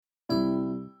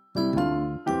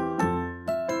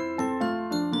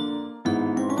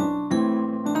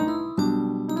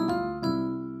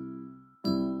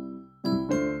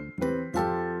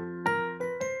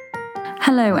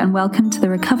Hello and welcome to the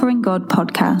Recovering God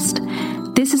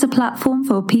podcast. This is a platform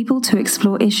for people to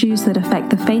explore issues that affect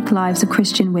the faith lives of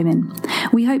Christian women.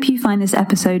 We hope you find this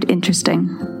episode interesting.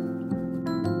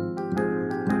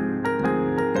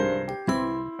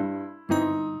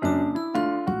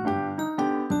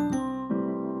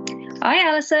 Hi,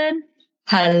 Alison.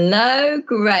 Hello,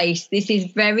 Grace. This is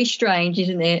very strange,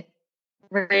 isn't it?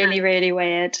 Really, really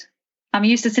weird. I'm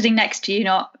used to sitting next to you,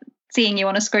 not seeing you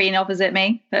on a screen opposite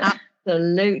me. But...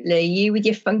 Absolutely. You with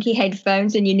your funky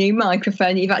headphones and your new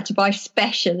microphone that you've had to buy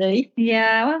specially.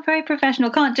 Yeah, well, very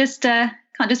professional. Can't just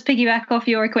piggyback off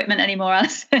your equipment anymore,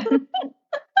 Alison.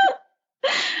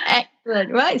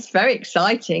 Excellent. Well, it's very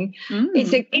exciting.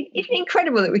 It's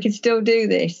incredible that we can still do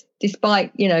this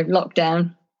despite,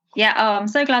 lockdown. Yeah. Oh, I'm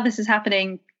so glad this is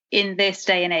happening in this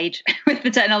day and age with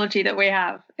the technology that we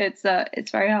have. It's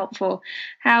very helpful.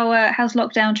 How's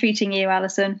lockdown treating you,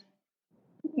 Alison?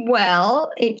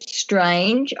 Well, it's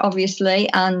strange, obviously,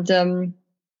 and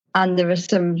there are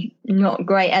some not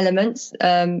great elements.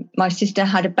 My sister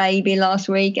had a baby last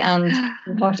week and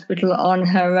in hospital on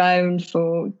her own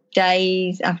for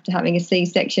days after having a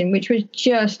C-section, which was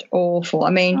just awful.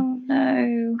 I mean, oh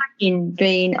no, imagine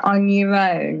being on your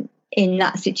own in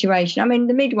that situation. I mean,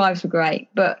 the midwives were great,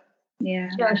 but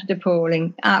just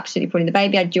appalling, absolutely appalling. The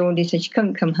baby had jaundice, so she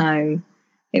couldn't come home.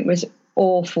 It was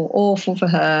awful for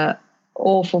her.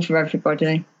 Awful for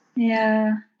everybody.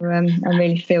 Yeah. I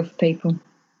really feel for people.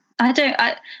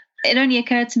 It only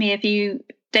occurred to me a few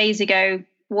days ago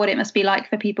what it must be like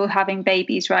for people having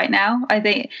babies right now. I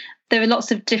think there are lots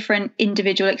of different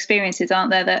individual experiences,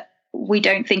 aren't there, that we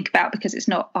don't think about because it's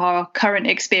not our current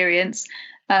experience.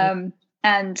 And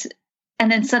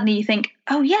then suddenly you think,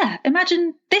 oh yeah,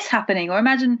 imagine this happening, or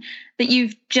imagine that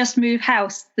you've just moved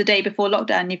house the day before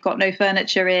lockdown, you've got no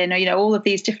furniture in, or all of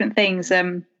these different things.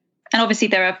 And obviously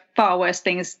there are far worse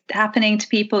things happening to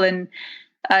people, and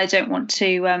I don't want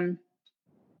to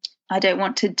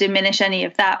diminish any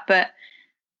of that, but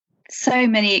so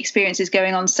many experiences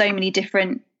going on, so many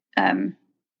different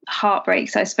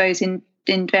heartbreaks, I suppose, in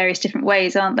various different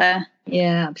ways, aren't there?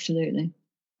 Yeah, absolutely.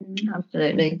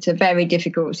 Absolutely. It's a very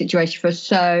difficult situation for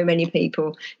so many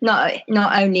people, not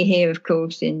only here, of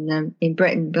course, in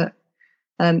Britain, but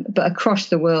across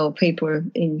the world. People are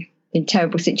in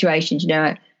terrible situations,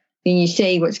 When you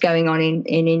see what's going on in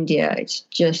India, it's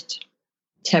just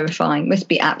terrifying. It must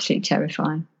be absolutely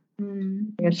terrifying.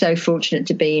 We're so fortunate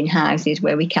to be in houses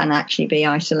where we can actually be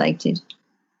isolated.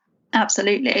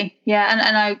 Absolutely. Yeah.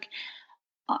 And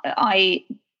my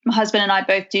husband and I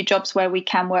both do jobs where we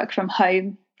can work from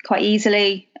home quite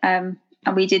easily. And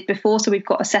we did before, so we've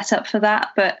got a setup for that.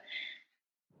 But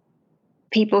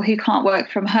people who can't work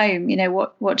from home,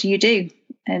 what do you do?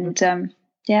 And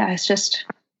it's just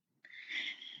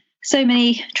so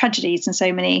many tragedies and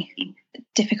so many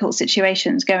difficult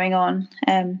situations going on.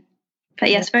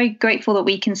 But yes, very grateful that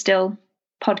we can still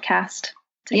podcast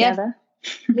together.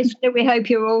 Yes. We hope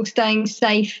you're all staying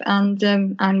safe and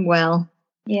well.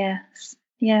 Yes.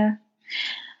 Yeah.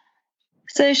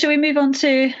 So shall we move on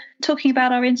to talking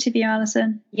about our interview,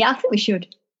 Alison? Yeah, I think we should.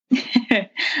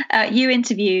 You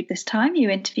interviewed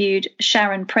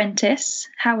Sharon Prentis.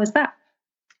 How was that?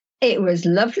 It was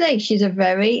lovely. She's a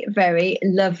very, very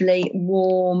lovely,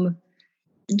 warm,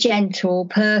 gentle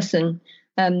person.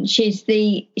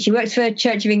 She works for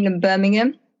Church of England,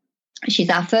 Birmingham. She's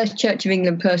our first Church of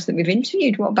England person that we've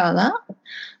interviewed. What about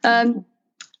that?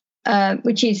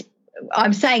 Which is,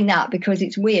 I'm saying that because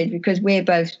it's weird, because we're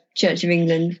both Church of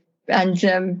England, and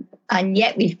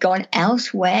yet we've gone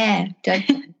elsewhere.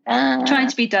 Trying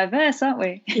to be diverse, aren't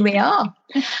we? We are.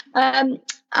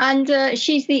 And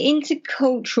she's the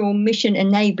intercultural mission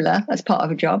enabler as part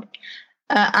of her job.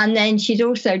 And then she's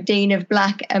also Dean of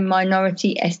Black and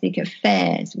Minority Ethnic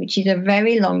Affairs, which is a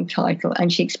very long title,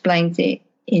 and she explains it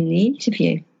in the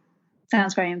interview.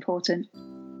 Sounds very important.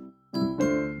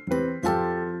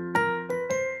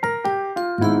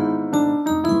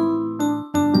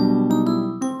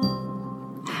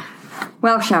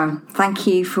 Well, Sharon, thank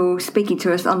you for speaking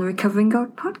to us on the Recovering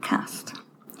God podcast.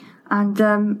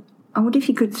 And I wonder if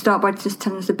you could start by just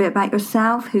telling us a bit about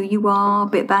yourself, who you are, a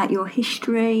bit about your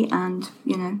history, and,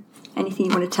 anything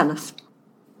you want to tell us.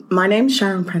 My name's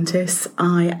Sharon Prentis.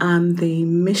 I am the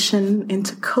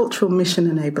Intercultural Mission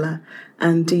Enabler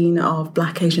and Dean of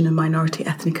Black, Asian and Minority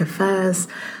Ethnic Affairs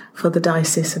for the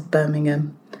Diocese of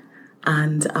Birmingham.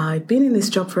 And I've been in this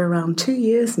job for around 2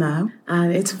 years now,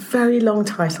 and it's a very long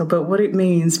title, but what it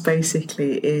means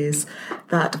basically is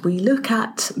that we look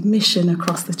at mission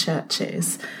across the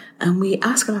churches and we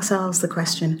ask ourselves the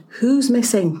question, who's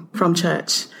missing from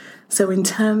church? So in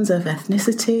terms of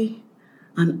ethnicity,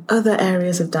 and other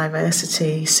areas of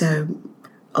diversity. So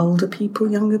older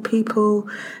people, younger people,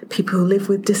 people who live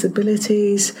with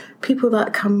disabilities, people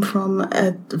that come from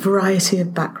a variety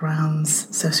of backgrounds,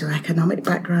 socioeconomic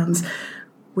backgrounds.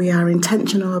 We are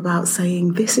intentional about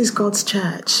saying this is God's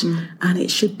church and it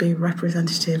should be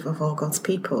representative of all God's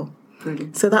people.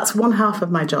 Brilliant. So that's one half of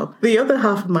my job. The other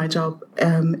half of my job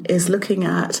is looking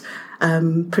at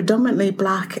predominantly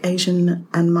Black, Asian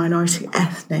and minority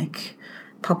ethnic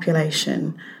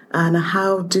population, and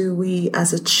how do we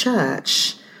as a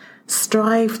church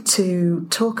strive to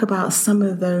talk about some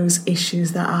of those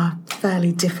issues that are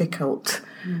fairly difficult.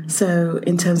 So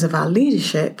in terms of our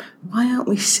leadership, why aren't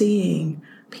we seeing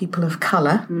people of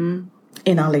colour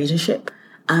in our leadership?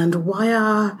 And why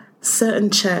are certain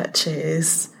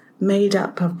churches made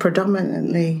up of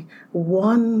predominantly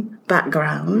one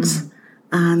background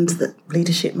and the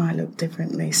leadership might look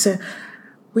differently? So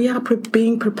we are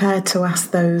being prepared to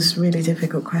ask those really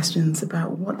difficult questions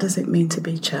about what does it mean to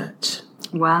be church?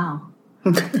 Wow.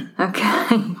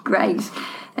 Okay, great.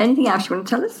 Anything else you want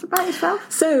to tell us about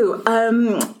yourself? So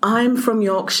I'm from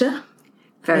Yorkshire.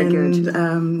 Very good.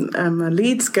 I'm a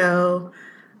Leeds girl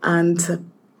and have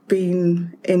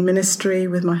been in ministry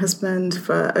with my husband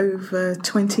for over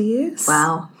 20 years.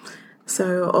 Wow.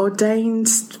 So ordained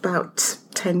about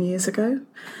 10 years ago.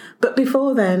 But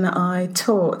before then, I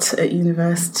taught at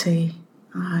university.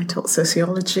 I taught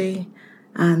sociology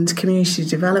and community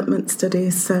development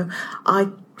studies. So I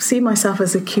see myself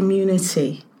as a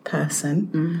community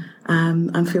person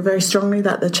and feel very strongly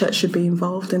that the church should be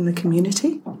involved in the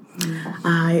community.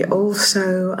 I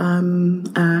also am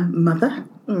a mother,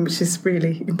 which is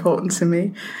really important to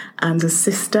me, and a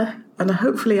sister, and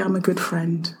hopefully I'm a good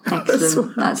friend.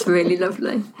 Excellent. That's really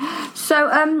lovely. So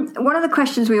one of the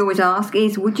questions we always ask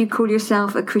is, would you call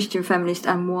yourself a Christian feminist,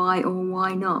 and why or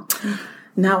why not?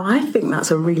 Now, I think that's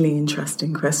a really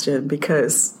interesting question,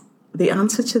 because the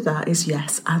answer to that is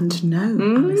yes and no,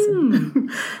 Alison.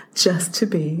 Just to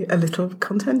be a little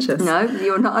contentious. No,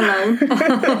 you're not alone.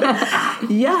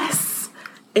 Yes,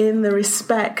 in the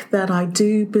respect that I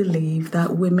do believe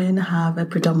that women have a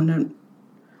predominant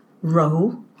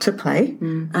role to play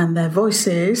and their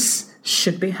voices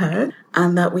should be heard,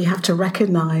 and that we have to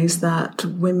recognise that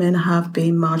women have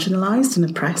been marginalised and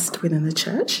oppressed within the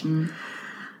church.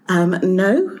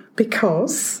 No,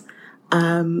 because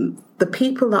the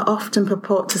people that often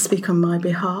purport to speak on my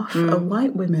behalf are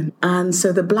white women. And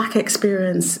so the Black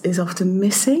experience is often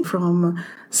missing from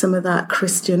some of that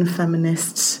Christian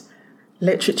feminist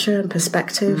literature and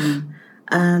perspective.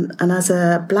 And as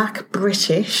a Black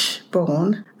British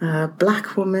born,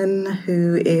 Black woman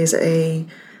who is a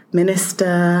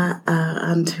minister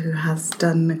and who has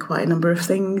done quite a number of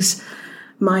things,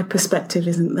 my perspective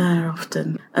isn't there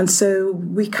often. And so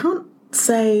we can't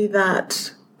say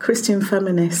that Christian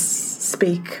feminists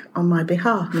speak on my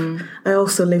behalf. I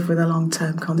also live with a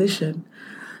long-term condition.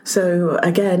 So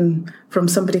again, from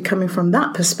somebody coming from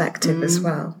that perspective as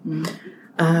well,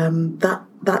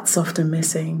 that's often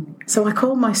missing. So I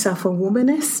call myself a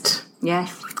womanist.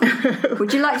 Yes.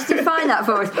 Would you like to define that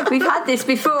for us? We've had this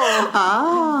before.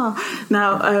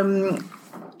 Now,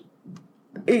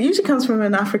 it usually comes from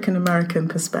an African-American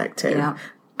perspective. Yeah.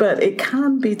 But it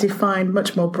can be defined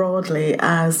much more broadly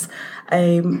as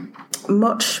a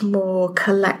much more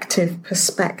collective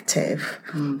perspective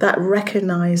that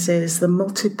recognises the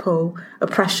multiple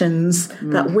oppressions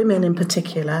that women in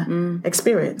particular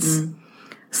experience.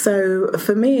 So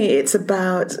for me, it's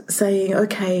about saying,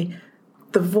 okay,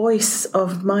 the voice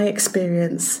of my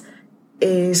experience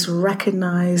is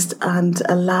recognised and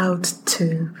allowed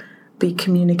to be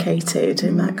communicated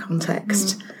in that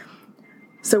context.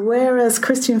 So whereas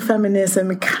Christian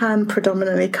feminism can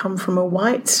predominantly come from a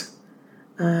white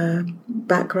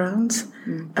background,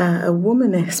 a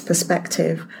womanist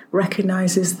perspective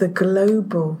recognises the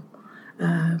global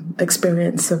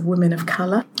experience of women of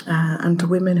colour and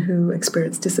women who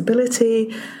experience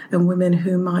disability and women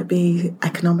who might be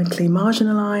economically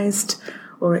marginalised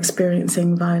or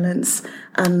experiencing violence,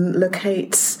 and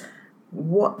locates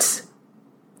what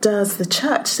does the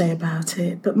church say about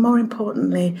it, but more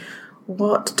importantly,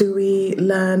 what do we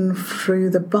learn through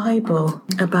the Bible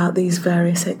about these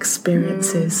various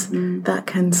experiences that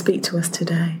can speak to us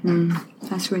today?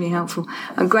 That's really helpful.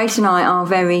 And Grace and I are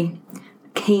very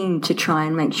keen to try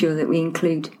and make sure that we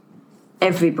include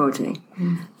everybody.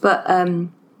 But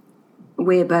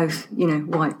we're both,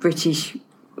 white British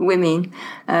women,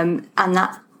 and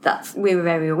that's we're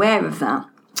very aware of that.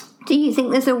 Do you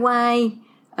think there's a way?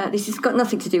 This has got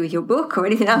nothing to do with your book or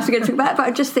anything else we're going to talk about, but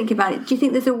I'm just thinking about it. Do you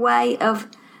think there's a way of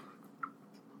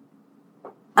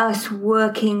us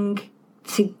working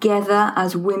together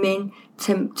as women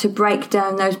to break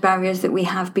down those barriers that we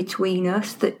have between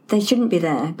us, that they shouldn't be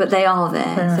there, but they are there.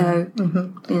 Yeah.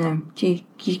 So, do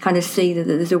you kind of see that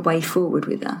there's a way forward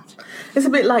with that? It's a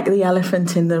bit like the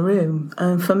elephant in the room.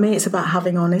 For me, it's about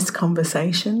having honest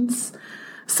conversations.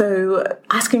 So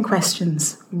asking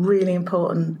questions, really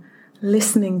important.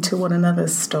 Listening to one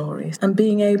another's stories and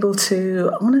being able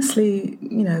to honestly,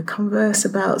 converse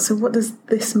about, so what does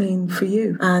this mean for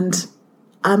you? And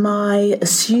am I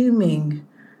assuming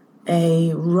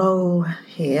a role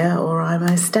here, or am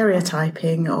I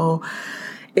stereotyping, or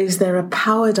is there a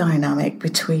power dynamic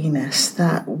between us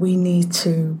that we need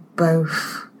to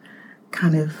both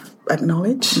kind of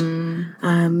acknowledge?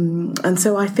 And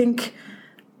so I think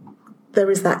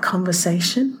there is that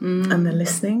conversation and the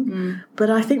listening, but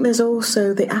I think there's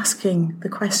also the asking the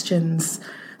questions.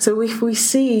 So if we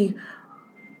see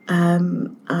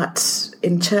in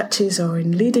churches or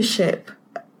in leadership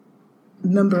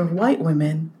number of white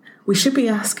women, we should be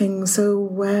asking, so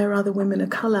where are the women of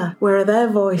colour? Where are their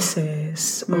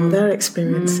voices or their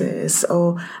experiences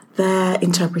or their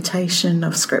interpretation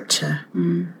of Scripture?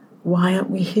 Why aren't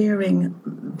we hearing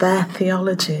their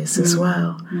theologies as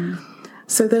well?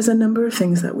 So there's a number of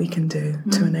things that we can do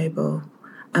to enable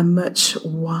a much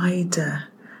wider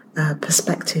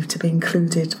perspective to be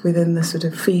included within the sort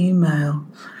of female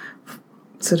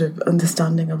sort of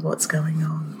understanding of what's going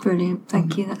on. Brilliant.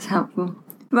 Thank you. That's helpful.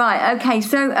 Right. Okay.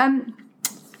 So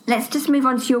let's just move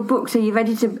on to your book. So you've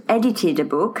edited a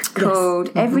book called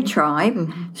Every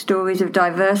Tribe, Stories of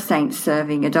Diverse Saints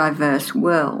Serving a Diverse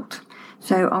World.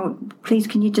 So please,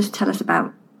 can you just tell us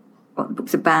about what the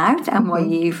book's about and why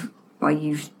you've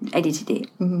edited it?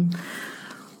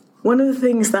 One of the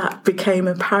things that became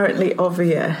apparently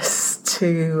obvious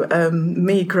to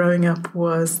me growing up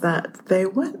was that there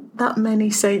weren't that many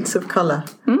saints of colour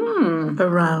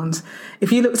around.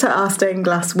 If you looked at our stained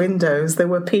glass windows, there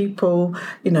were people,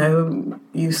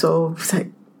 you saw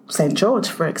St. George,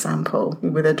 for example,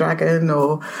 with a dragon,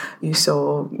 or you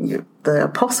saw the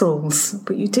apostles,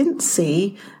 but you didn't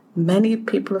see many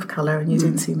people of colour and you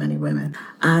didn't see many women.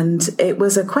 And it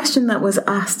was a question that was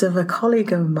asked of a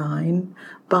colleague of mine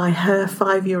by her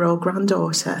 5-year-old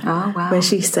granddaughter, where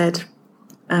she said,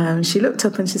 she looked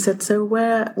up and she said, so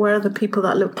where are the people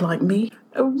that look like me?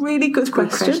 A really good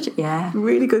question. Yeah.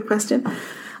 Really good question.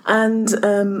 And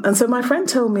so my friend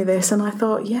told me this, and I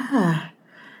thought,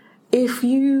 if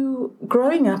you,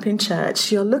 growing up in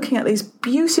church, you're looking at these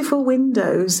beautiful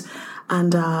windows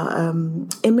and our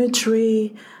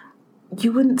imagery,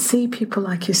 you wouldn't see people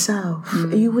like yourself.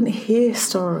 You wouldn't hear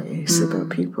stories about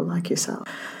people like yourself.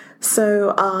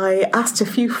 So I asked a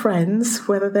few friends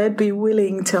whether they'd be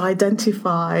willing to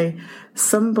identify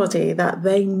somebody that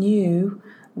they knew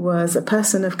was a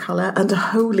person of colour and a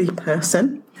holy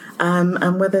person,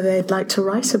 and whether they'd like to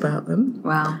write about them.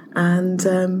 Wow. And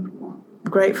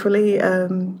gratefully,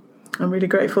 I'm really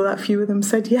grateful that a few of them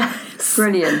said yes.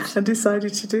 Brilliant. And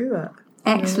decided to do that.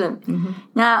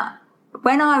 Excellent. Now,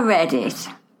 when I read it,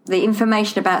 the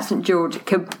information about St. George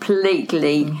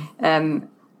completely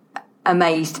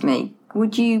amazed me.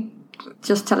 Would you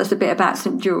just tell us a bit about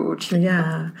St. George?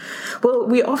 Yeah. Well,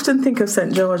 we often think of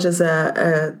St. George as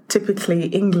a typically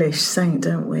English saint,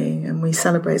 don't we? And we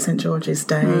celebrate St. George's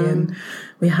Day, and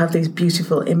we have these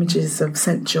beautiful images of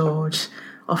St. George,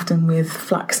 often with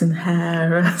flaxen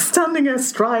hair, standing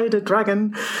astride a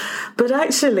dragon. But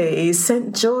actually,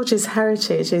 St. George's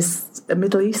heritage is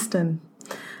Middle Eastern.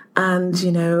 And,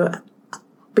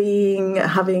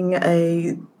 having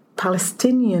a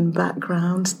Palestinian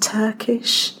background,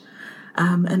 Turkish,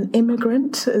 an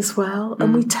immigrant as well,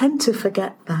 and we tend to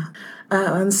forget that.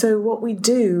 And so what we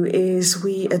do is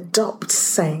we adopt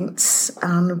saints,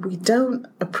 and we don't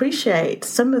appreciate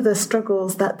some of the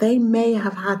struggles that they may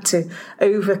have had to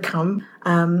overcome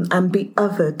and be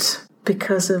othered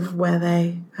because of where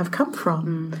they have come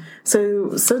from.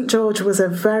 So St. George was a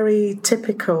very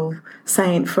typical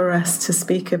saint for us to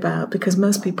speak about, because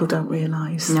most people don't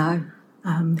realise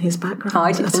his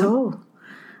background at all.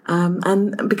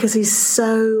 And because he's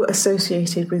so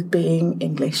associated with being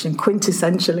English and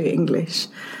quintessentially English,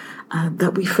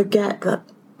 that we forget that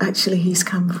actually he's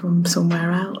come from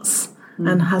somewhere else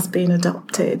and has been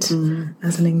adopted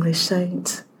as an English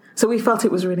saint. So we felt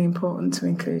it was really important to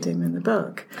include him in the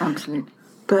book. Absolutely.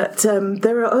 But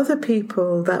there are other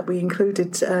people that we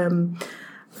included.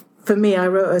 For me, I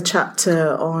wrote a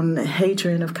chapter on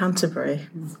Hadrian of Canterbury.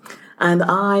 And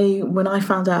when I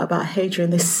found out about Hadrian,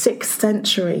 this 6th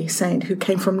century saint who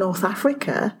came from North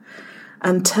Africa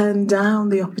and turned down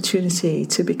the opportunity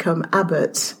to become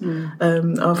abbot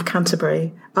of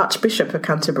Canterbury, Archbishop of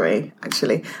Canterbury,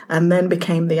 actually, and then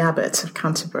became the abbot of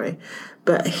Canterbury,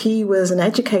 but he was an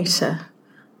educator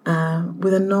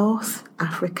with a North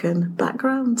African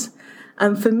background.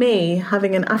 And for me,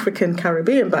 having an African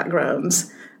Caribbean background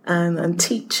and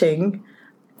teaching,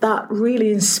 that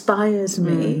really inspired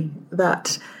me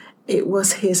that it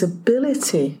was his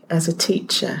ability as a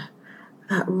teacher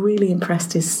that really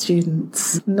impressed his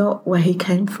students, not where he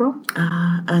came from.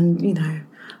 And, you know,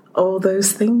 all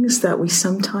those things that we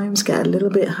sometimes get a little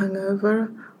bit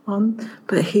hungover on,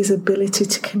 but his ability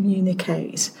to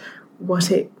communicate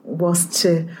what it was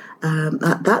to,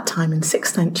 at that time in 6th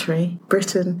century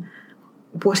Britain,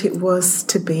 what it was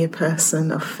to be a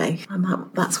person of faith. And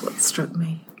that's what struck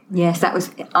me. Yes, that was,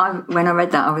 when I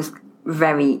read that, I was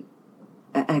very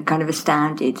kind of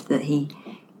astounded that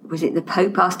the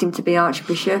Pope asked him to be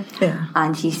Archbishop? Yeah.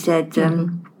 And he said,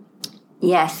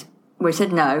 yes. Well, he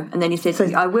said no. And then he said,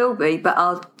 I will be,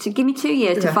 but give me 2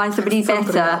 years to find somebody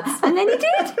better. Else. And then he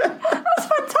did. That was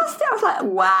fantastic. I was like,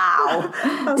 wow.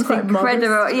 That's quite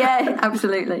incredible. Modest. Yeah,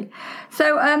 absolutely.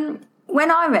 So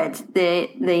when I read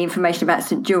the information about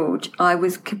St. George, I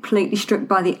was completely struck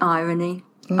by the irony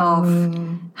of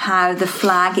how the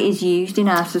flag is used in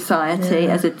our society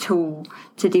as a tool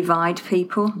to divide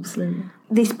people. Absolutely.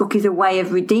 This book is a way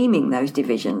of redeeming those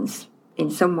divisions in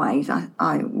some ways,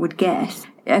 I would guess.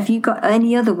 Have you got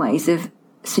any other ways of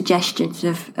suggestions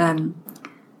of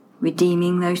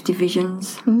redeeming those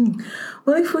divisions?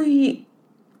 Well, if we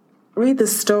read the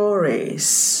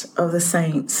stories of the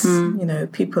saints, you know,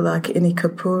 people like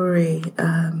Inikapuri,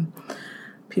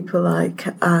 people like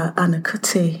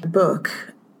Anakuti, the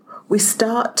book, we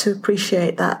start to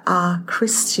appreciate that our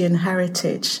Christian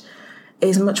heritage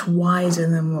is much wider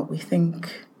than what we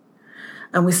think.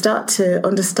 And we start to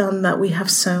understand that we have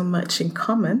so much in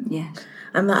common. Yes.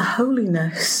 And that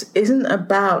holiness isn't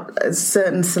about a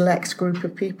certain select group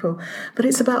of people, but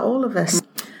it's about all of us.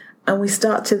 And we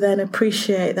start to then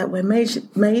appreciate that we're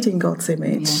made in God's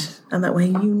image, and that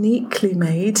we're uniquely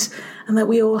made, and that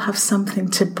we all have something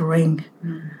to bring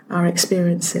our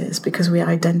experiences, because we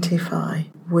identify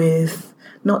with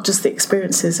not just the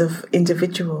experiences of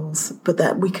individuals, but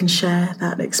that we can share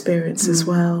that experience as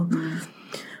well.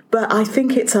 But I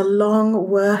think it's a long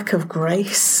work of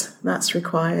grace that's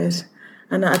required.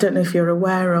 And I don't know if you're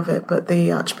aware of it, but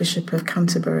the Archbishop of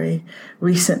Canterbury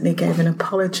recently gave an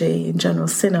apology in General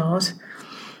Synod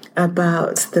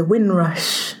about the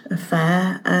Windrush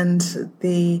affair and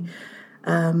the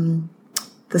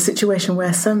situation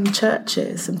where some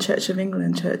churches, some Church of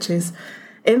England churches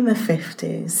in the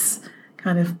 50s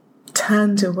kind of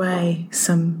turned away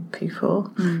some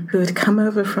people who had come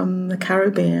over from the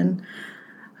Caribbean,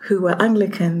 who were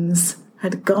Anglicans,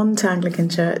 had gone to Anglican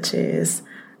churches,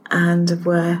 and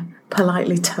were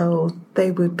politely told they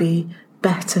would be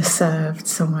better served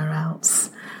somewhere else.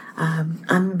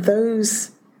 And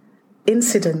those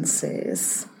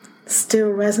incidences still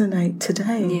resonate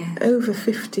today, over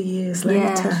 50 years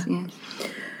later. Yes.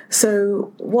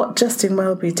 So what Justin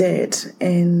Welby did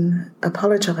in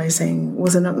apologising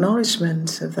was an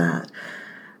acknowledgement of that,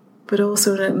 but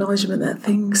also an acknowledgement that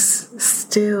things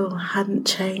still hadn't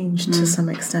changed to some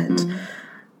extent.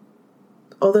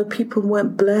 Although people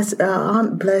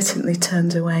aren't blatantly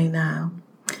turned away now,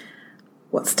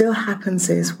 what still happens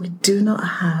is we do not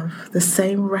have the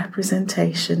same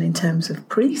representation in terms of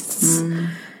priests,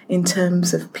 in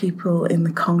terms of people in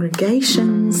the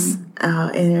congregations,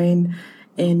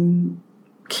 in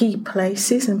key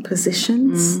places and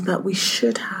positions that we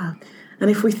should have. And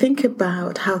if we think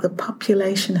about how the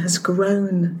population has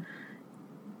grown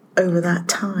over that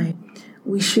time,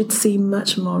 we should see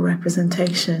much more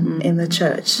representation in the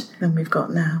church than we've got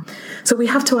now. So we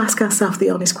have to ask ourselves the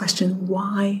honest question,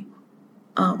 why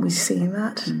aren't we seeing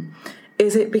that?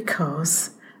 Is it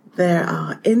because there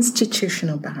are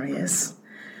institutional barriers,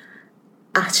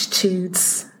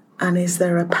 attitudes, and is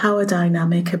there a power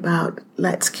dynamic about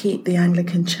let's keep the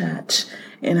Anglican Church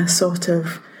in a sort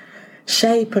of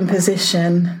shape and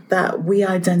position that we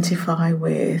identify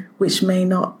with, which may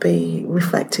not be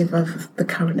reflective of the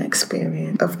current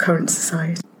experience of current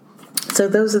society? So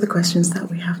those are the questions that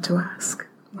we have to ask.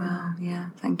 Wow, yeah,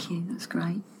 thank you. That's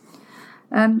great.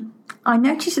 I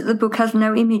noticed that the book has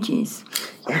no images.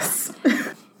 Yes.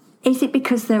 Is it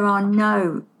because there are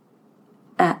no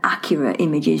accurate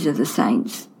images of the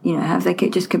saints? You know, have they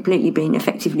just completely been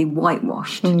effectively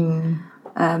whitewashed?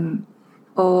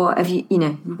 Or have you,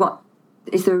 what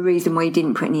is there a reason why you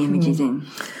didn't put any images in?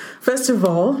 First of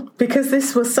all, because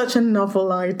this was such a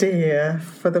novel idea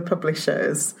for the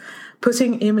publishers,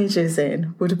 putting images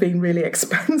in would have been really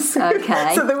expensive.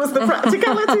 Okay. So there was the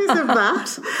practicalities of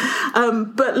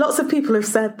that. But lots of people have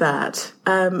said that.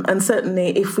 And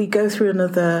certainly if we go through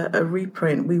a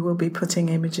reprint, we will be putting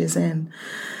images in.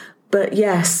 But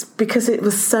yes, because it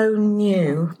was so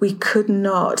new, we could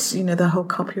not, the whole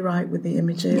copyright with the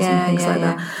images and things like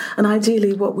that. And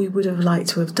ideally what we would have liked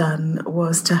to have done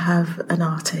was to have an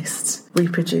artist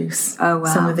reproduce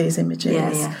some of these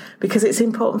images. Because it's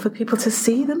important for people to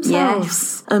see themselves.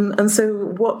 Yes. And so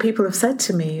what people have said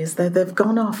to me is that they've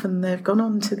gone off and they've gone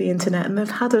onto the internet and they've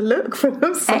had a look for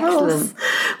themselves. Excellent.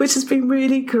 Which has been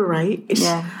really great.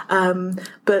 Yeah.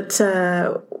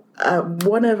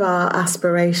 One of our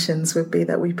aspirations would be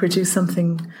that we produce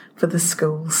something for the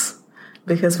schools,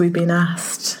 because we've been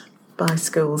asked by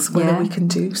schools whether we can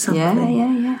do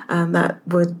something and that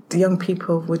the young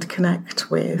people would connect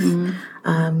with,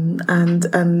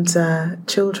 and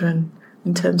children,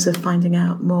 in terms of finding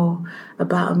out more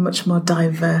about a much more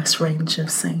diverse range of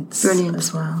saints. Brilliant.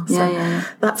 As well. So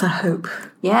that's a hope.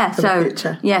 Yeah. For the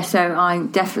future. Yeah. So I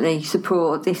definitely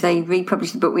support if they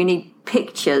republish the book. We need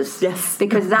pictures. Yes.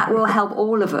 Because that will help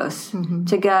all of us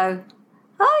to go,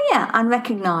 and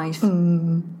recognise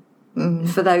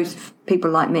for those people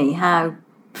like me how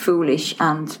foolish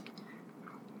and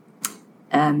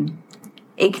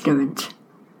ignorant,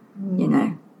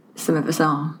 some of us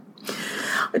are.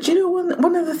 Do you know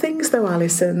one of the things though,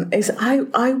 Alison, is I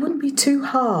wouldn't be too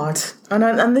hard,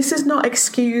 and this is not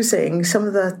excusing some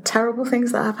of the terrible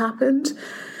things that have happened,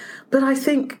 but I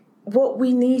think what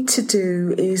we need to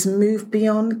do is move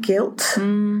beyond guilt.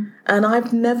 And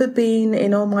I've never been,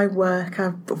 in all my work,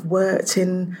 I've worked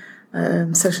in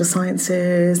social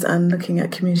sciences and looking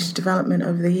at community development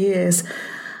over the years.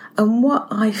 And what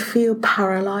I feel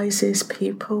paralyses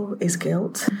people is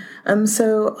guilt. And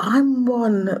so I'm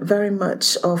one very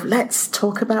much of, let's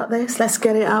talk about this. Let's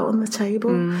get it out on the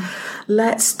table.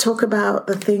 Let's talk about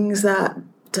the things that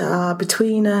are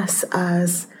between us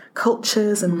as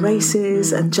cultures and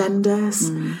races and genders.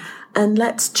 And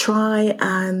let's try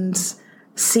and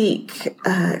seek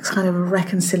kind of a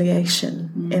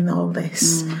reconciliation in all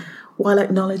this. While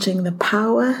acknowledging the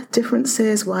power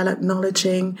differences, while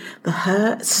acknowledging the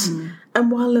hurts, and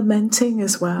while lamenting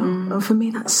as well. And for me,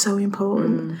 that's so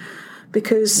important,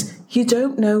 because you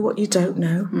don't know what you don't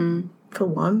know, for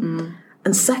one.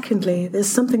 And secondly, there's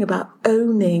something about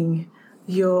owning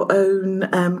your own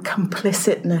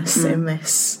complicitness in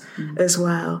this as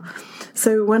well.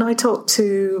 So when I talk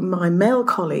to my male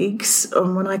colleagues,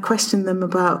 and when I question them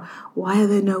about why are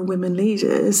there no women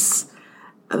leaders,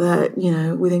 that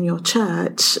within your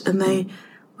church, and they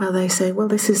say, well,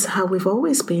 this is how we've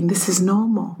always been, this is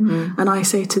normal. And I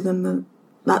say to them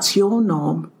that's your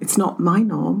norm, it's not my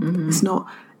norm. It's not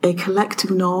a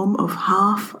collective norm of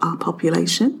half our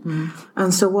population.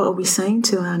 And so what are we saying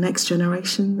to our next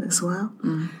generation as well?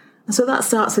 And so that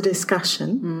starts a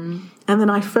discussion. And then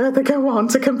I further go on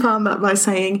to compound that by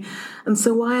saying, and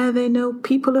so why are there no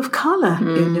people of colour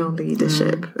in your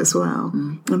leadership as well?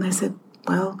 And they said,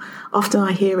 well, often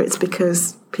I hear it's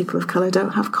because people of colour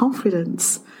don't have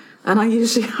confidence. And I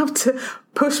usually have to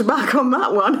push back on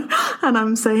that one. And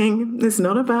I'm saying it's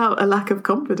not about a lack of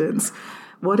confidence.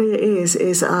 What it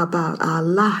is about our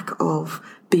lack of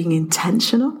being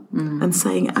intentional and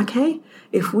saying, okay,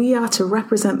 if we are to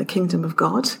represent the kingdom of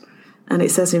God, and it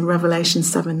says in Revelation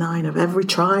 7:9 of every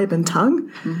tribe and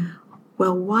tongue,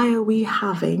 well, why are we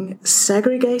having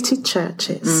segregated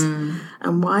churches?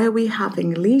 And why are we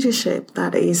having leadership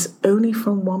that is only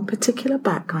from one particular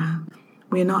background?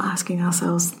 We're not asking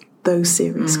ourselves those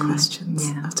serious questions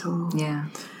at all. Yeah.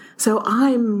 So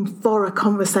I'm for a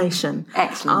conversation.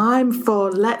 Excellent. I'm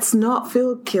for let's not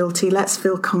feel guilty, let's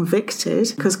feel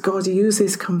convicted, because God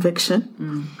uses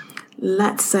conviction.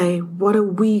 Let's say, what are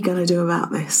we going to do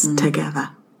about this together?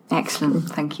 Excellent.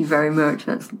 Thank you very much.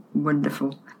 That's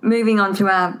wonderful. Moving on to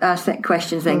our set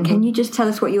questions then. Can you just tell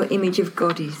us what your image of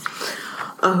God is?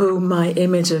 Oh, my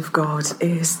image of God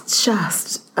is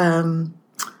just,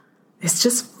 it's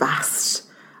just vast.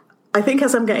 I think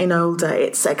as I'm getting older,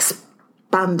 it's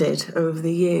expanded over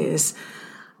the years.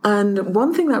 And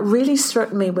one thing that really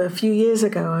struck me a few years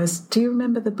ago was, do you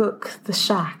remember the book, The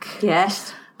Shack?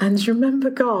 Yes. And do you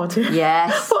remember God?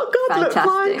 Yes. What God looked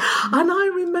like. And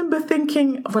I remember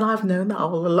thinking, well, I've known that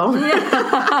all along.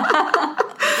 Yeah.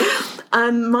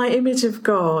 And my image of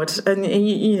God, and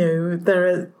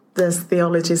there's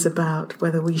theologies about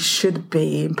whether we should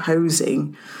be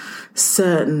imposing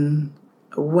certain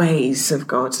ways of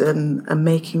God and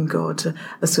making God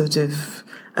a sort of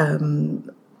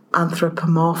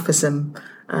anthropomorphism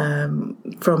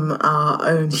from our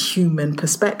own human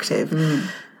perspective.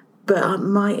 But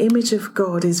my image of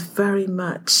God is very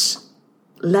much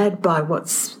led by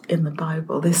what's in the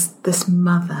Bible, this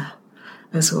mother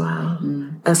as well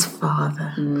as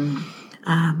father.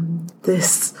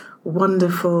 This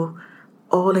wonderful,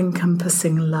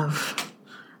 all-encompassing love.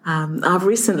 I've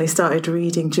recently started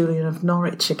reading Julian of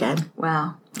Norwich again.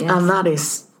 Wow. Yes. And that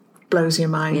blows your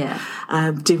mind. Yeah.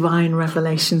 Divine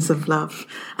revelations of love.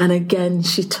 And again,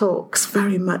 she talks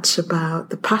very much about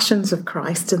the passions of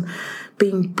Christ and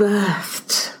being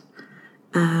birthed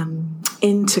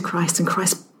into Christ, and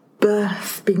Christ's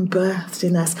being birthed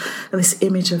in us, and this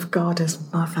image of God as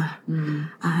mother.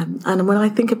 And when I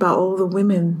think about all the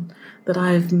women that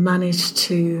I've managed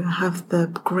to have the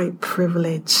great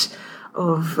privilege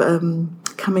of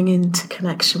coming into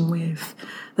connection with,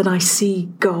 that I see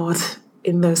God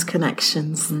in those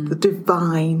connections, the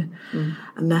divineness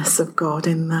of God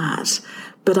in that.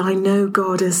 But I know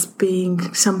God as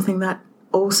being something that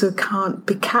also can't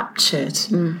be captured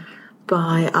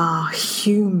by our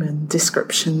human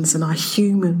descriptions and our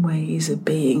human ways of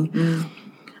being,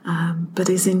 but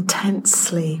is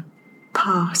intensely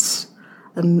part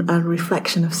and a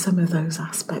reflection of some of those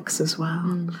aspects as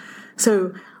well.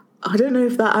 So I don't know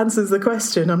if that answers the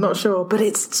question, I'm not sure, but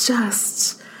it's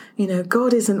just,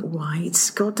 God isn't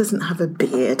white, God doesn't have a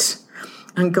beard,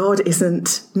 and God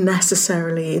isn't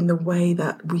necessarily in the way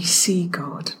that we see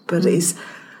God, but is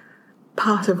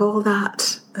part of all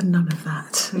that and none of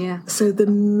that. Yeah. So the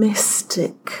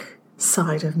mystic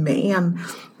side of me, I'm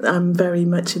very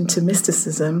much into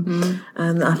mysticism,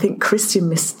 and I think Christian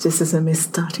mysticism is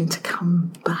starting to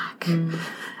come back.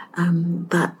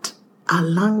 That our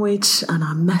language and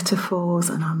our metaphors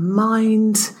and our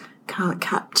mind can't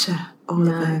capture all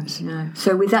of it. No.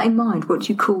 So with that in mind, what do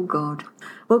you call God?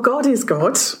 Well, God is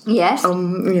God. Yes.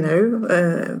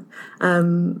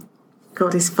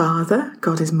 God is Father,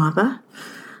 God is Mother,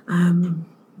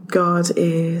 God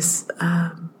is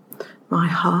my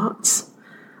heart.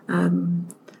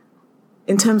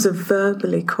 In terms of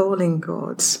verbally calling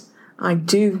God, I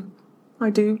do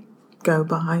go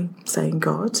by saying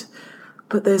God,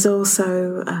 but there's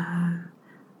also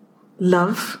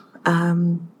love,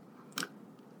 and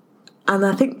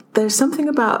I think there's something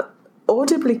about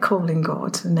audibly calling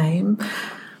God a name,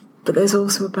 but there's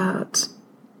also about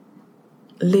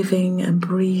living and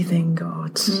breathing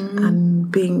God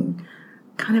and being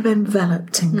kind of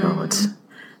enveloped in God.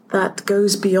 That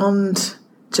goes beyond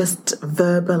just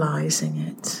verbalizing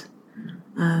it.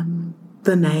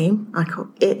 The name, I call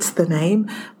it the name,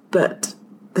 but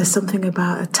there's something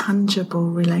about a tangible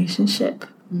relationship.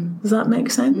 Does that make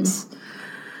sense?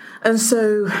 And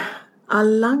so our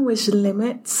language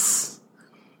limits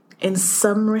in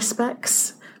some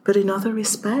respects, but in other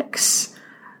respects,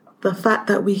 the fact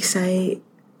that we say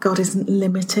God isn't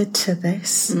limited to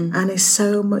this and is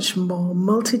so much more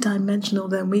multidimensional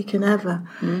than we can ever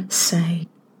say.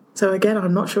 So again,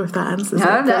 I'm not sure if that answers it.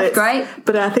 No, that's great.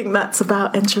 But I think that's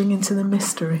about entering into the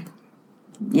mystery.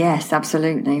 Yes,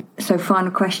 absolutely. So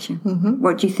final question.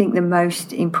 What do you think the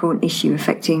most important issue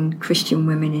affecting Christian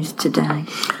women is today?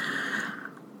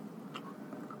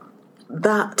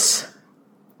 That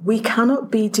we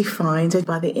cannot be defined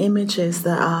by the images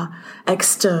that are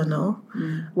external,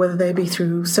 whether they be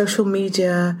through social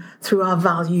media, through our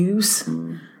values,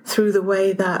 through the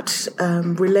way that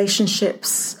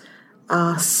relationships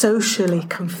are socially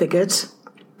configured.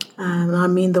 I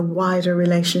mean the wider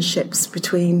relationships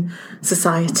between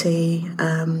society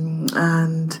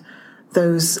and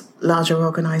those larger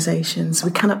organisations. We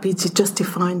cannot be just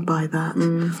defined by that.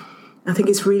 I think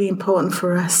it's really important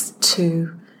for us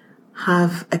to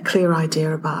have a clear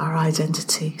idea about our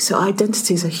identity. So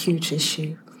identity is a huge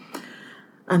issue.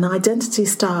 And identity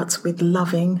starts with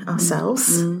loving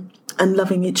ourselves and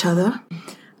loving each other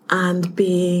and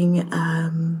being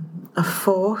a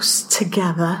force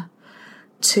together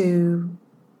to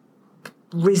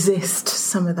resist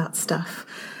some of that stuff.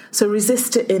 So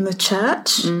resist it in the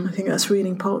church. I think that's really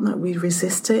important that we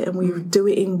resist it and we do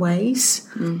it in ways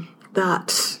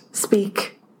that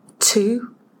speak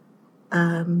to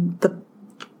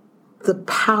the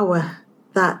power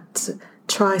that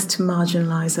tries to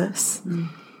marginalise us.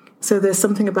 So there's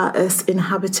something about us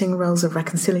inhabiting roles of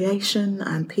reconciliation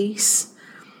and peace,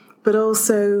 but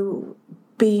also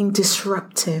being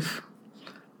disruptive.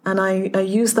 And I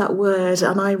use that word,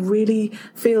 and I really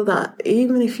feel that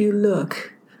even if you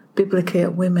look biblically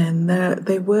at women,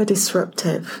 they were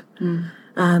disruptive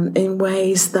in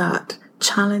ways that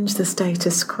challenge the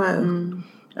status quo.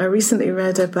 I recently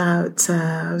read about,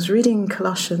 I was reading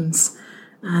Colossians,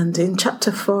 and in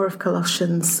chapter 4 of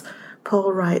Colossians,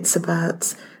 Paul writes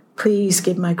about Please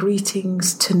give my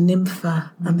greetings to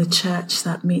Nympha and the church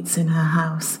that meets in her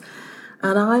house.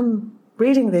 And I'm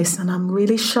reading this and I'm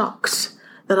really shocked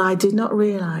that I did not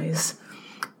realise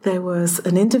there was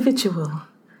an individual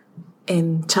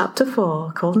in chapter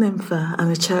 4 called Nympha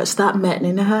and a church that met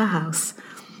in her house.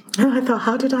 And I thought,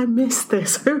 how did I miss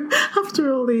this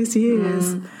after all these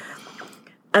years?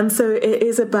 And so it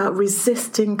is about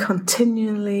resisting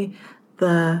continually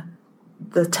the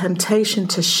temptation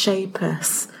to shape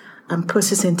us and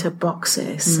put us into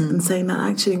boxes and saying that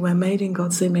actually we're made in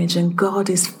God's image and God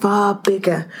is far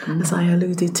bigger, as I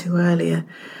alluded to earlier,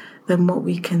 than what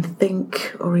we can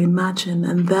think or imagine.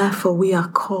 And therefore we are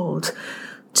called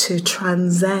to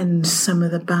transcend some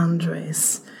of the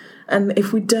boundaries. And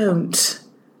if we don't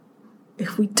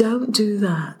do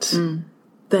that,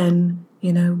 then,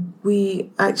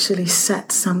 we actually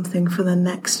set something for the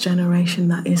next generation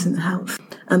that isn't healthy.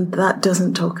 And that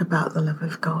doesn't talk about the love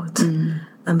of God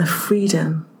and the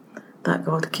freedom that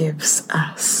God gives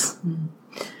us.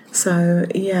 So,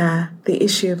 the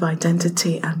issue of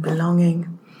identity and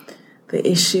belonging, the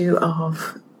issue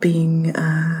of being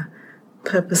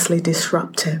purposely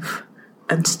disruptive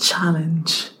and to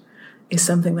challenge is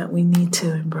something that we need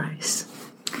to embrace.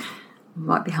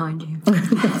 Right behind you.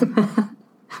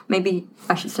 Maybe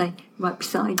I should say right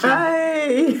beside you.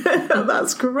 Hey,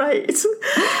 that's great.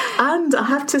 And I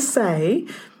have to say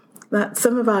that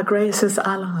some of our greatest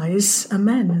allies are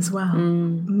men as well.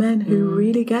 Men who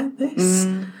really get this,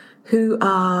 who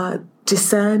are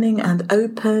discerning and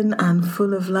open and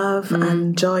full of love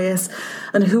and joyous,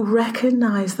 and who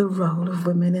recognise the role of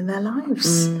women in their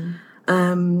lives,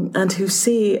 and who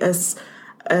see us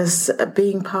as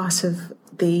being part of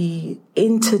the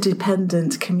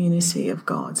interdependent community of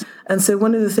God. And so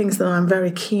one of the things that I'm very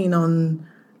keen on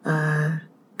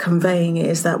conveying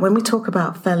is that when we talk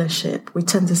about fellowship, we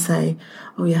tend to say,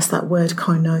 oh yes, that word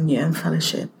koinonia and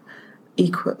fellowship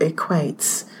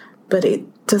equates, but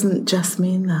it doesn't just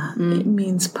mean that. It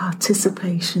means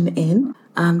participation in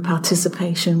and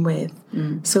participation with.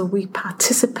 So we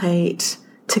participate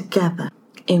together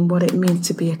in what it means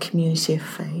to be a community of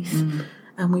faith.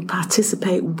 And we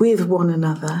participate with one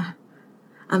another.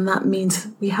 And that means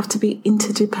we have to be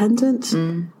interdependent,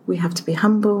 we have to be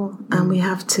humble, and we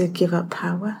have to give up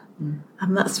power.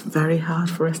 And that's very hard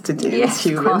for us to do as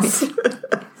humans.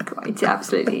 Quite, it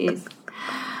absolutely is.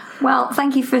 Well,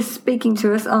 thank you for speaking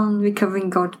to us on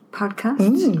Recovering God podcast.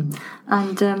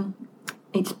 And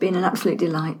it's been an absolute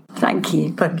delight. Thank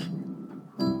you. Thank you.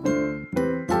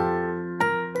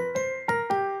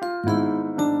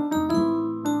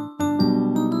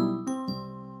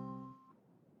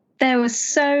 There was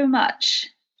so much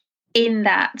in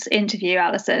that interview,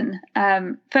 Alison.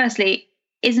 Firstly,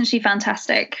 isn't she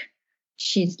fantastic?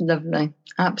 She's lovely,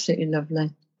 absolutely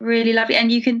lovely, really lovely.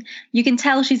 And you can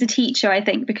tell she's a teacher, I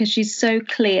think, because she's so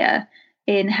clear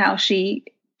in how she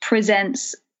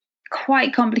presents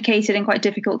quite complicated and quite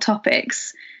difficult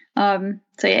topics. You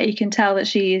can tell that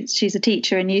she's a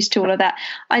teacher and used to all of that.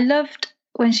 I loved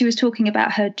when she was talking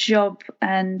about her job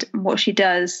and what she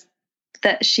does,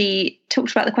 that she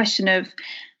talked about the question of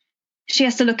she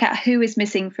has to look at who is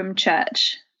missing from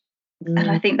church. And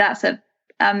I think that's an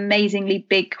amazingly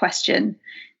big question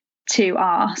to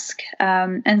ask,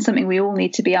 and something we all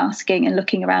need to be asking and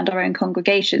looking around our own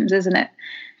congregations, isn't it?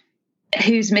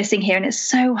 Who's missing here? And it's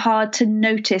so hard to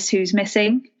notice who's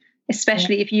missing,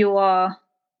 especially if you are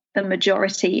the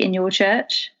majority in your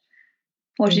church.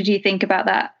 What did you think about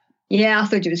that? Yeah, I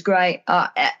thought it was great.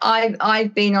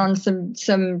 I've been on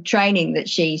some training that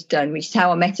she's done, which is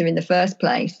how I met her in the first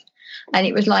place. And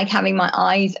it was like having my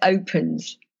eyes opened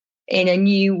in a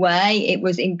new way. It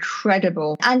was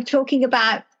incredible. And talking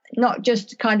about not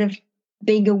just kind of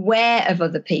being aware of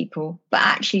other people, but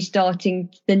actually starting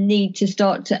the need to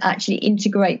start to actually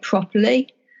integrate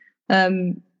properly,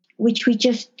 which we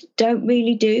just don't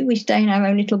really do. We stay in our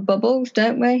own little bubbles,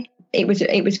 don't we? It was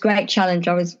a great challenge.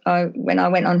 When I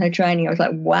went on her training, I was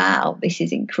like, wow, this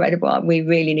is incredible. We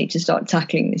really need to start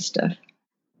tackling this stuff.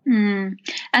 And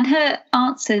her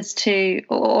answers to,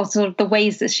 or sort of the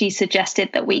ways that she suggested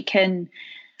that we can,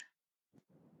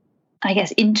 I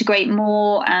guess, integrate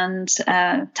more and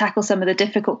tackle some of the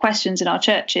difficult questions in our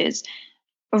churches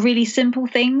are really simple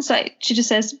things. Like she just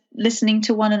says, listening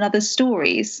to one another's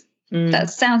stories. That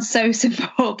sounds so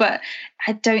simple, but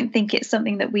I don't think it's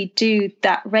something that we do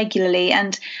that regularly.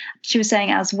 And she was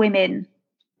saying, as women,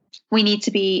 we need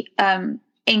to be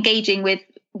engaging with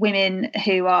women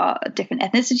who are a different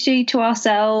ethnicity to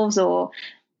ourselves, or,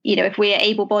 if we are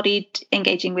able-bodied,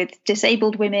 engaging with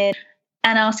disabled women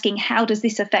and asking, how does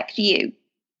this affect you?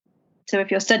 So if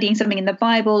you're studying something in the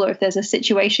Bible, or if there's a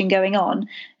situation going on,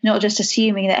 not just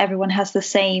assuming that everyone has the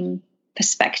same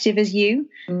perspective as you,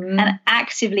 and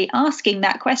actively asking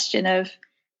that question of,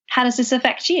 how does this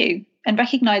affect you? And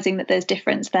recognizing that there's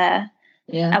difference there,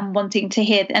 and wanting to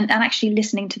hear and actually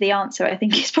listening to the answer, I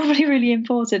think is probably really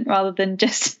important, rather than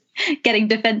just getting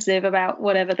defensive about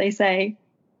whatever they say.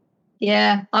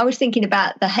 Yeah, I was thinking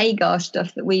about the Hagar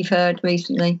stuff that we've heard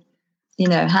recently. You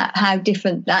know, how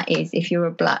different that is if you're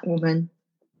a black woman.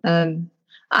 I'm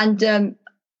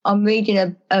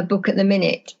reading a book at the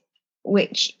minute,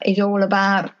 which is all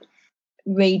about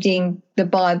reading the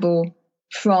Bible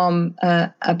from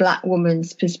a black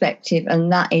woman's perspective,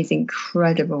 and that is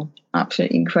incredible,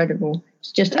 absolutely incredible.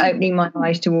 It's just opening my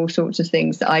eyes to all sorts of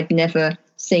things that I'd never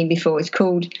seen before. It's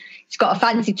got a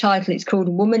fancy title. It's called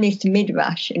Womanist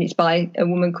Midrash, and it's by a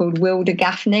woman called Wilda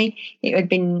Gaffney. It had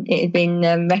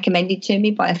been recommended to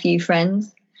me by a few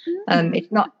friends.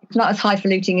 It's not as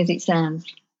highfalutin as it sounds.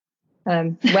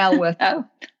 Well worth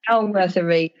a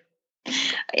read.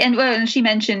 And she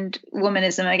mentioned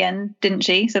womanism again, didn't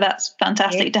she? So that's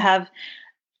fantastic to have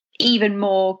even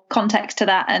more context to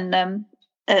that, and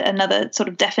another sort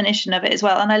of definition of it as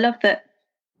well. And I love that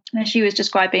when she was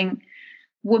describing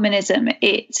womanism,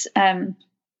 it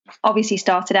obviously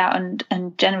started out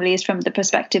and generally is from the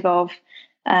perspective of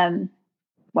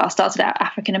started out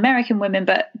African American women,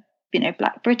 but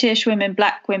Black British women,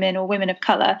 black women, or women of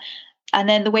color. And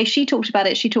then the way she talked about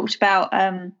it, she talked about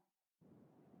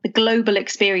the global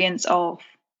experience of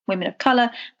women of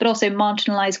color, but also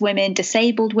marginalized women,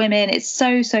 disabled women. It's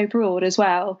so broad as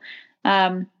well.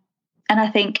 And I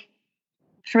think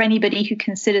for anybody who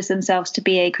considers themselves to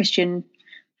be a Christian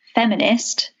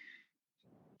feminist,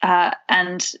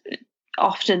 and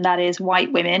often that is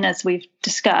white women, as we've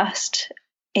discussed,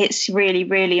 it's really,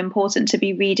 really important to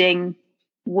be reading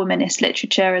womanist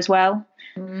literature as well,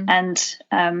 and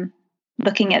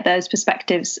looking at those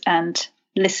perspectives and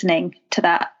listening to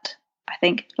that, I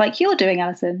think, like you're doing,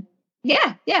 Alison.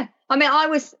 Yeah. I mean, I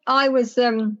was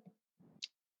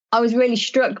really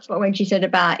struck by when she said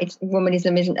about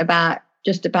womanism isn't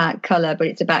just about colour, but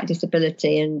it's about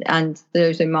disability and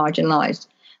those who are marginalised.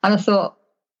 And I thought,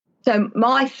 so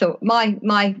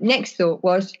my next thought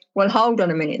was, well, hold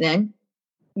on a minute then.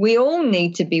 We all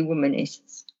need to be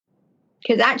womanists.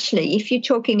 Because actually, if you're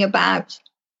talking about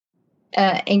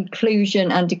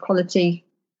inclusion and equality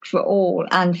for all,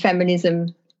 and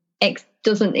feminism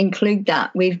doesn't include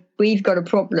that, we've got a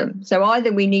problem. So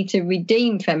either we need to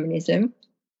redeem feminism,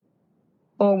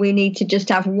 or we need to just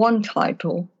have one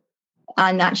title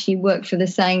and actually work for the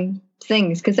same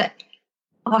things. Because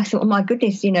I thought, oh my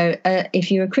goodness,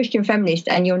 if you're a Christian feminist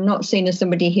and you're not seen as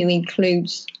somebody who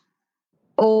includes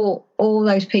all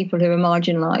those people who are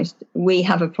marginalised, we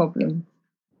have a problem.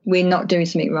 We're not doing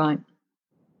something right.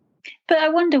 But I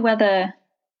wonder whether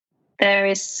there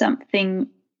is something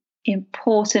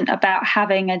important about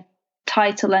having a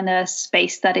title and a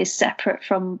space that is separate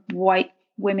from white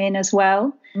women as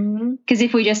well. Because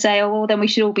if we just say, oh, well, then we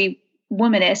should all be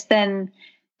womanists, then,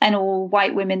 and all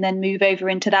white women then move over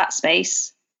into that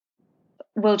space,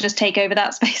 we'll just take over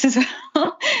that space as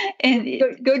well.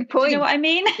 Good point. Do you know what I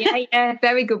mean? Yeah,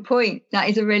 very good point. That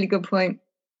is a really good point.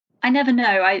 I never know.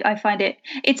 I find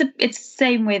it's the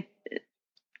same with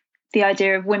the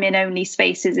idea of women only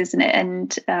spaces, isn't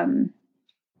it?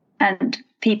 And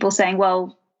people saying,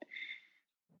 well,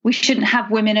 we shouldn't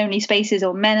have women only spaces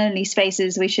or men only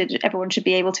spaces. Everyone should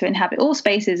be able to inhabit all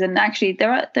spaces. And actually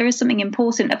there is something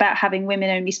important about having women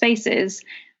only spaces.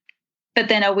 But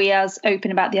then are we as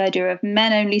open about the idea of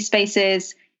men only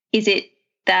spaces? Is it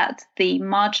that the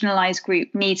marginalized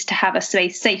group needs to have a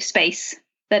safe space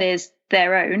that is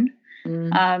their own,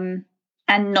 and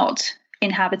not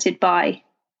inhabited by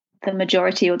the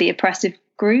majority or the oppressive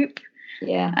group?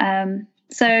 Yeah.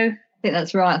 So I think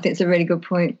that's right. I think it's a really good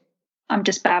point. I'm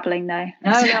just babbling now.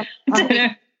 No, I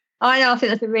think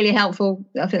that's a really helpful.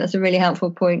 I think that's a really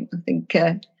helpful point. I think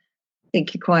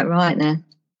you're quite right there.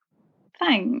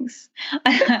 Thanks.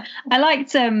 I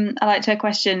liked her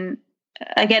question.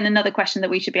 Again, another question that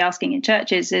we should be asking in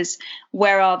churches is,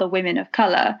 where are the women of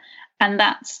colour? And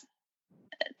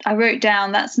I wrote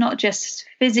down, that's not just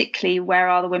physically where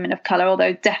are the women of colour,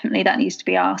 although definitely that needs to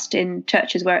be asked in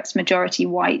churches where it's majority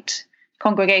white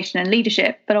congregation and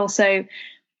leadership, but also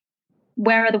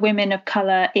where are the women of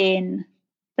colour in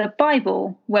the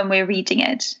Bible when we're reading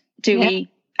it? Do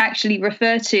we actually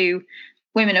refer to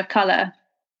women of colour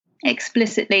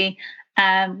explicitly?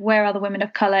 Where are the women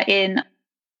of colour in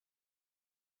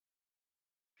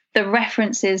the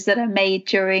references that are made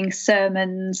during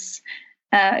sermons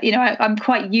I'm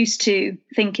quite used to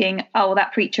thinking, oh,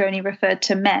 that preacher only referred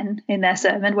to men in their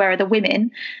sermon. Where are the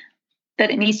women?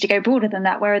 But it needs to go broader than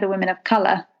that. Where are the women of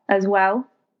colour as well?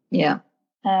 Yeah.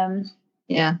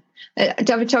 Yeah. I've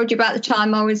ever told you about the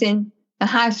time I was in a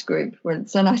house group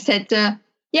once, and I said, yeah,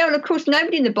 well, of course,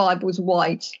 nobody in the Bible's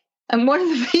white. And one of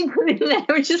the people in there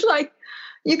was just like,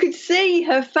 you could see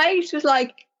her face was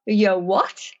like, yo,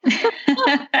 what?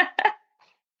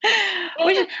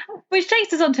 which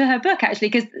takes us on to her book, actually,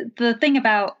 because the thing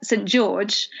about St.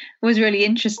 George was really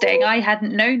interesting. I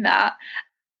hadn't known that.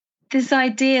 This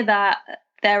idea that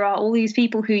there are all these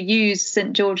people who use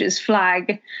St. George's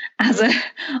flag as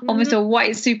almost a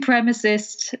white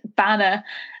supremacist banner,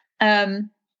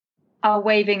 are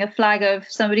waving a flag of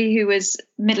somebody who was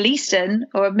Middle Eastern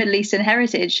or of Middle Eastern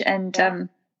heritage. And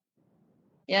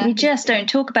we just don't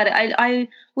talk about it. I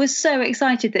was so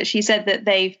excited that she said that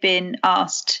they've been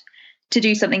asked to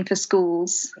do something for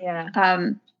schools,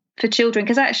 for children.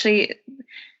 Because actually,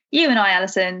 you and I,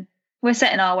 Alison, we're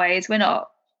set in our ways. We're not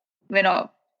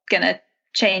going to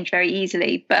change very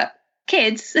easily, but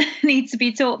kids need to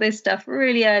be taught this stuff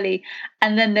really early.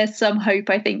 And then there's some hope,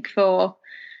 I think, for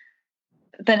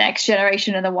the next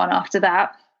generation and the one after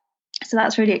that. So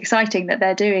that's really exciting that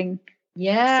they're doing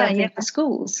something for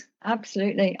schools.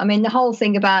 Absolutely. I mean, the whole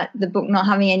thing about the book not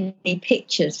having any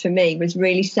pictures for me was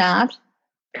really sad,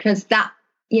 because that,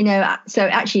 so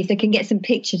actually if they can get some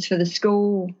pictures for the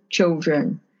school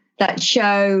children that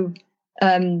show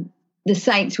the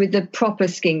saints with the proper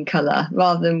skin colour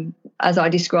rather than, as I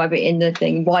describe it in the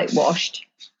thing, whitewashed,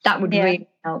 that would really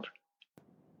help.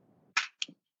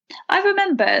 I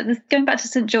remember, going back to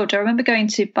St. George, I remember going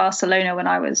to Barcelona when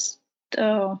I was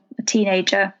a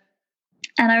teenager.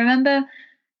 And I remember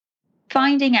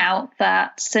finding out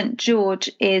that St. George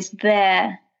is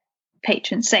their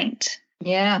patron saint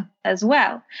as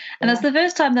well. And that's the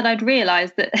first time that I'd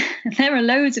realised that there are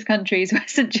loads of countries where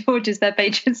St. George is their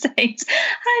patron saint. And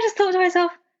I just thought to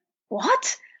myself,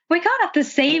 what? We can't have the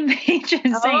same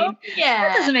patron saint.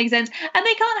 That doesn't make sense. And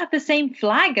they can't have the same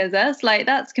flag as us. Like,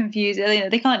 that's confusing.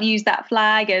 They can't use that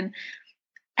flag. And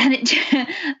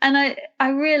I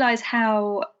realised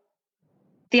how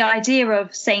the idea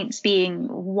of saints being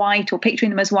white, or picturing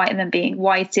them as white and then being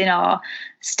white in our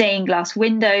stained glass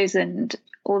windows and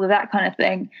all of that kind of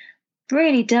thing,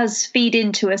 really does feed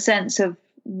into a sense of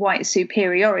white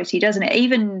superiority, doesn't it?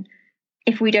 Even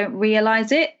if we don't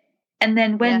realise it. And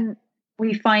then when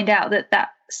we find out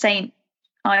that saint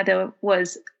either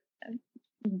was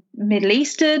Middle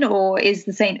Eastern or is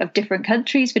the saint of different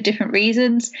countries for different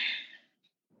reasons,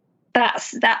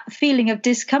 that feeling of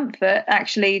discomfort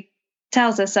actually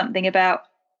tells us something about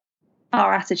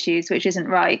our attitudes, which isn't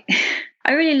right.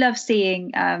 I really love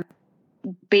seeing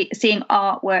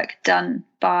artwork done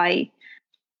by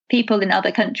people in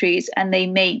other countries, and they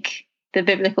make the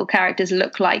biblical characters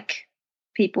look like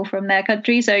people from their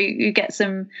country. So you get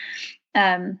some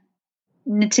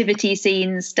nativity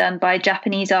scenes done by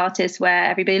Japanese artists where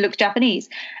everybody looks Japanese,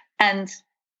 and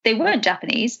they weren't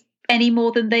Japanese any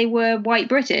more than they were white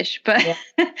British, but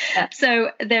so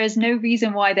there is no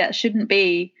reason why that shouldn't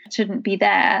be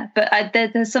there. But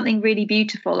there's something really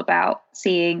beautiful about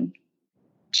seeing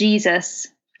Jesus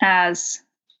as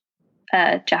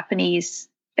a Japanese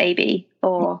baby,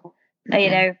 or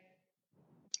a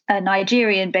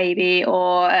Nigerian baby,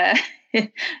 or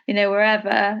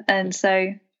wherever. And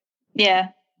so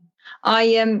I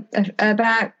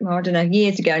about I don't know,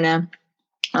 years ago now,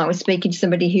 I was speaking to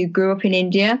somebody who grew up in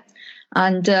India,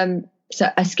 and so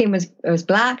her skin was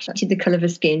black. She had the colour of her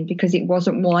skin because it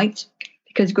wasn't white.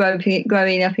 Because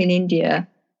growing up in India,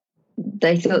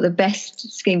 they thought the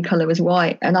best skin colour was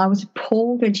white, and I was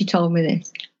appalled when she told me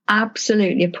this.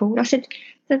 Absolutely appalled. I said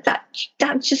that's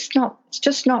just not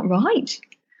right.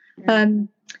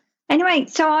 Anyway,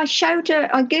 so I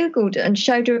Googled and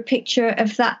showed her a picture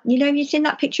of that. You've seen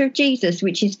that picture of Jesus,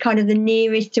 which is kind of the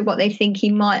nearest to what they think he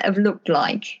might have looked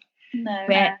like. No.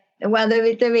 Well, there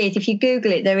is. If you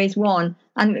Google it, there is one.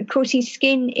 And, of course, his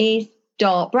skin is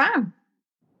dark brown.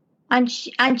 And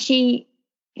she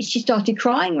started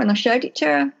crying when I showed it to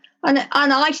her. And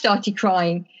I started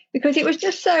crying because it was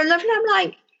just so lovely. I'm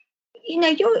like,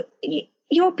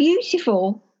 you're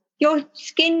beautiful. Your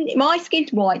skin, my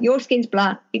skin's white, your skin's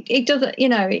black. It doesn't,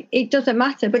 it doesn't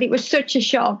matter. But it was such a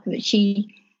shock that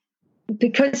she,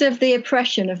 because of the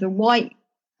oppression of the white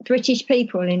British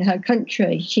people in her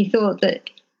country, she thought that,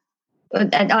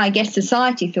 and I guess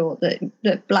society thought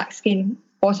that black skin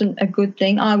wasn't a good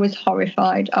thing. I was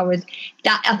horrified. I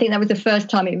think that was the first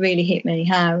time it really hit me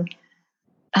how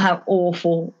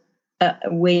awful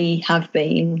we have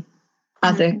been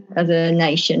as a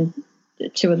nation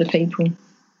to other people.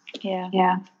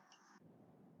 Yeah.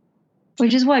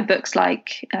 Which is why books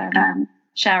like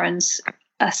Sharon's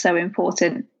are so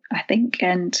important, I think,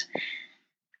 and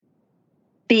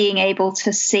being able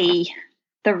to see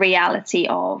the reality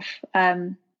of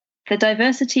the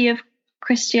diversity of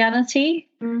Christianity.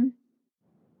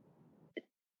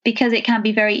 Because it can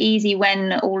be very easy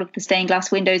when all of the stained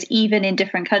glass windows, even in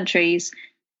different countries,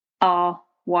 are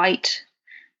white.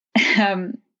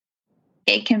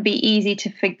 It can be easy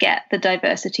to forget the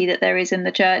diversity that there is in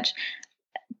the church.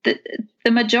 The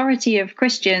majority of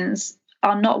Christians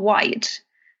are not white.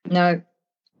 No.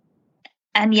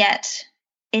 And yet,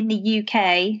 in the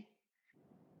UK,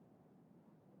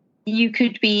 you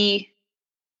could be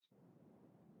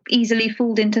easily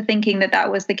fooled into thinking that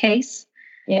that was the case.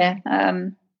 Yeah.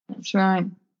 That's right.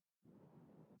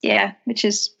 Yeah, which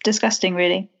is disgusting,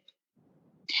 really.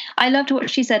 I loved what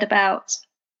she said about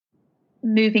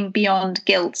moving beyond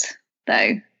guilt,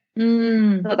 though.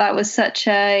 I thought that was such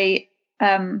a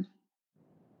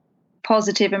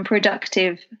positive and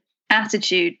productive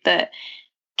attitude, that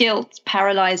guilt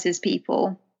paralyzes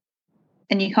people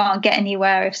and you can't get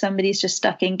anywhere if somebody's just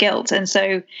stuck in guilt. And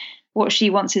so what she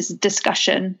wants is a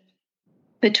discussion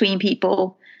between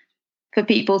people, for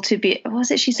people to be, what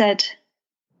was it she said?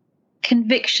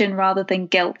 Conviction rather than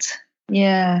guilt.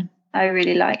 Yeah. I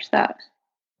really liked that.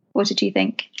 What did you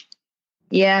think?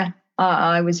 Yeah,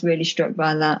 I was really struck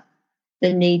by that.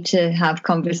 The need to have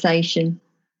conversation.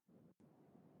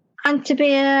 And to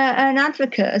be an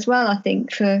advocate as well, I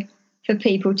think, for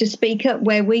people to speak up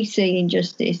where we see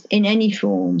injustice in any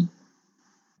form.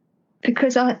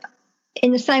 Because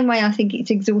in the same way, I think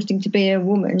it's exhausting to be a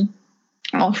woman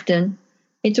often.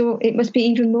 It must be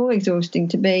even more exhausting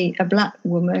to be a black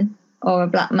woman or a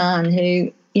black man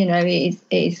who,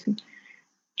 is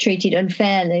treated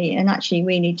unfairly. And actually,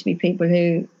 we need to be people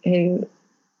who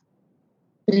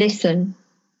listen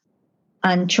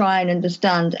and try and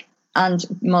understand. And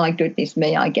my goodness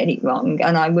me, I get it wrong,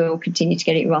 and I will continue to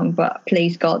get it wrong. But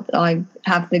please God, I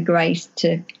have the grace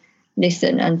to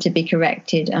listen and to be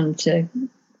corrected and to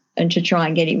try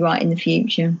and get it right in the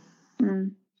future.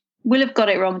 We'll have got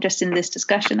it wrong just in this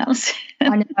discussion.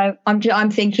 I know.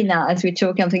 I'm thinking that as we're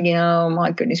talking, I'm thinking, oh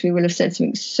my goodness, we will have said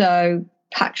something so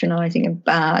patronising and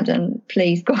bad, and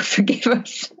please God forgive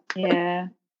us. Yeah.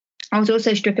 I was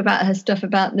also struck about her stuff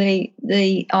about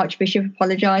the Archbishop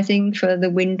apologising for the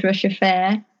Windrush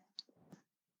affair.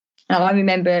 Now, I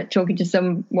remember talking to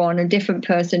someone, a different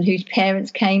person whose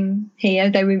parents came here.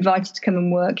 They were invited to come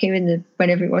and work here in the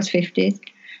whenever it was 50s.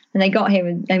 And they got here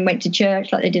and went to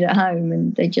church like they did at home,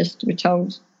 and they just were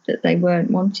told that they weren't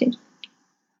wanted.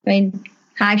 I mean,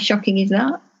 how shocking is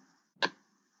that?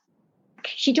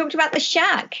 She talked about The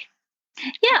Shack.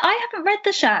 Yeah, I haven't read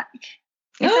The Shack.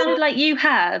 It sounded like you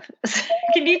have.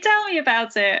 Can you tell me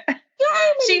about it?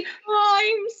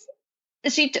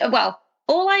 Well,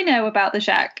 all I know about The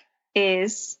Shack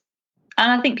is,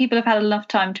 and I think people have had enough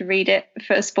time to read it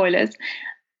for spoilers,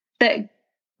 that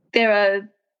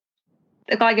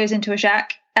a guy goes into a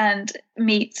shack and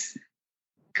meets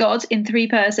God in 3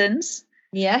 persons.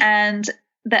 Yeah. And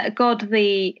that God,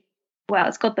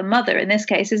 it's God the mother in this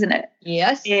case, isn't it?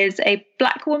 Yes. Is a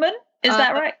black woman. Is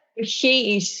that right?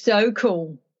 She is so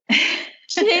cool.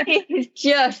 She is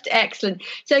just excellent.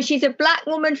 So she's a black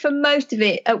woman for most of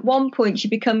it. At one point, she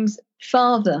becomes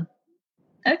father.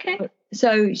 Okay.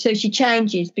 So she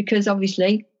changes because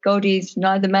obviously God is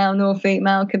neither male nor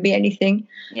female, can be anything.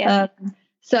 Yeah.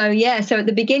 So at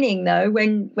the beginning, though,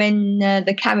 when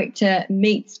the character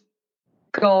meets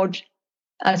God,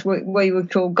 as we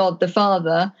would call God the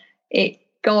Father,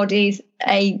 God is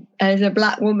as a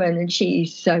black woman, and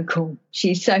she's so cool.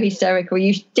 She's so hysterical.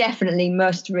 You definitely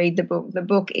must read the book. The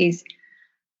book is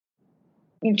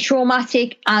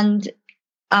traumatic and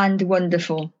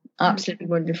wonderful, absolutely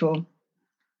wonderful.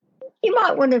 You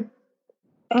might want to.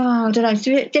 Oh, I don't know. It's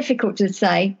a bit difficult to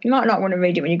say. You might not want to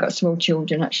read it when you've got small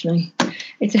children. Actually,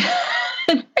 it's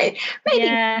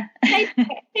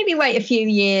maybe wait a few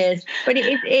years. But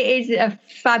it is a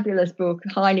fabulous book.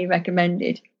 Highly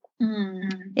recommended.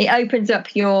 It opens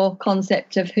up your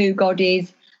concept of who God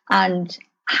is and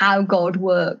how God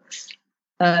works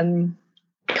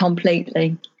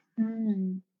completely.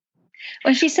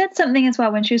 Well, she said something as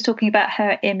well when she was talking about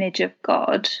her image of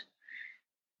God.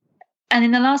 And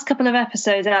in the last couple of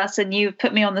episodes, Alison, you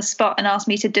put me on the spot and asked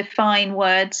me to define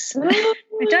words,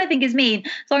 which I think is mean.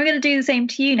 So I'm going to do the same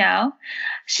to you now.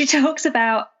 She talks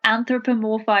about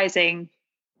anthropomorphizing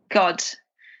God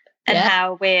and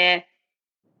how we're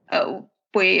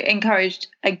encouraged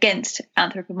against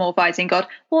anthropomorphizing God.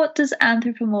 What does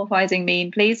anthropomorphizing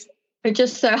mean, please? It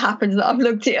just so happens that I've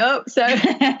looked it up. So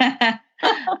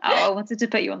I wanted to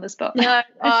put you on the spot. No,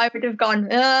 I would have gone.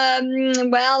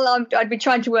 Well, I'd be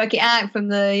trying to work it out from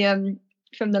the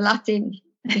Latin,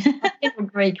 or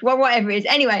Greek, well, whatever it is.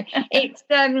 Anyway, it's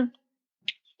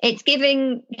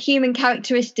giving human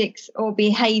characteristics or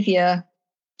behaviour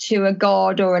to a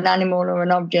god or an animal or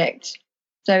an object.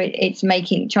 So it's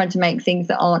trying to make things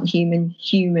that aren't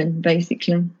human,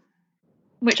 basically.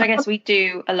 Which I guess we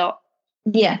do a lot.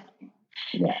 Yeah.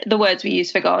 The words we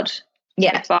use for God.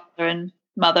 Yeah. Father and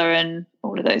mother and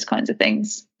all of those kinds of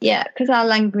things. Yeah, because our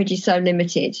language is so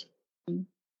limited. Is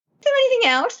there anything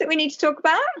else that we need to talk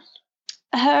about?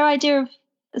 Her idea of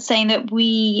saying that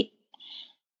we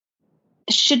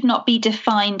should not be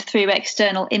defined through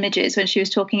external images, when she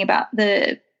was talking about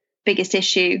the biggest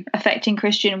issue affecting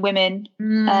Christian women,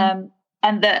 and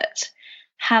that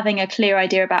having a clear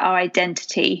idea about our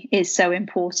identity is so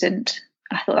important.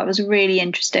 I thought that was really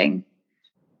interesting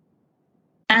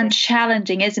and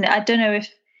challenging, isn't it? I don't know if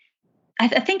I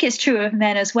think it's true of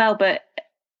men as well, but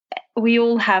we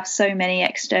all have so many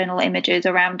external images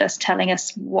around us telling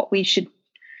us what we should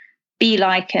be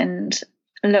like and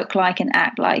look like and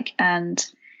act like, and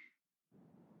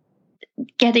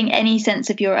getting any sense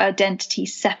of your identity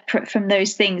separate from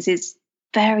those things is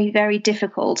very, very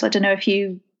difficult. I don't know if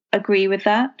you agree with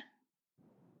that.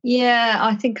 Yeah,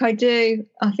 I think I do.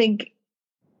 I think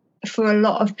for a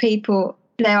lot of people,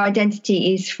 their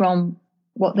identity is from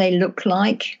what they look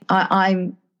like.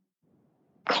 I'm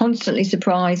constantly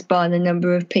surprised by the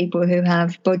number of people who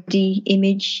have body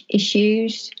image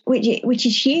issues, which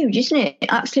is huge, isn't it?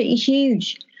 Absolutely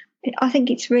huge. I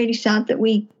think it's really sad that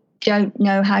we don't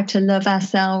know how to love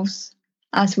ourselves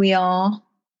as we are.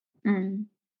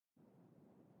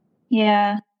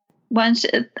 Yeah.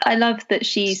 I love that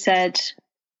she said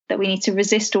that we need to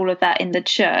resist all of that in the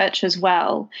church as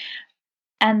well.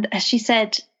 And she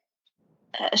said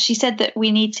that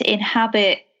we need to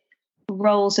inhabit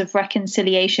roles of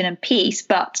reconciliation and peace,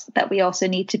 but that we also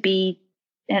need to be,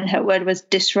 and her word was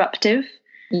disruptive.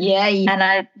 Yeah. And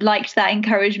I liked that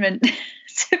encouragement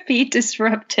to be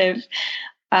disruptive,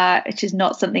 which is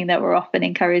not something that we're often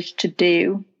encouraged to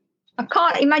do. I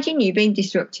can't imagine you being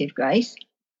disruptive, Grace.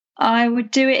 I would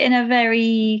do it in a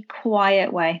very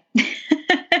quiet way.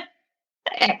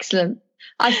 Excellent.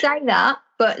 I say that,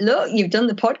 but look, you've done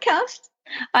the podcast.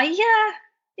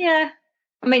 Yeah.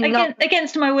 I mean,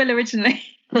 against my will originally.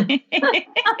 But yeah,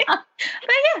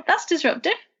 that's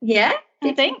disruptive. Yeah,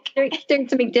 I think. Doing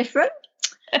something different.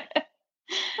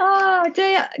 Oh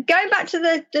dear. Going back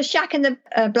to the shack and the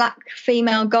black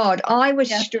female god, I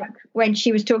was struck when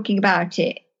she was talking about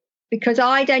it, because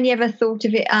I'd only ever thought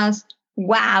of it as,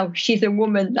 wow, she's a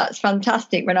woman, that's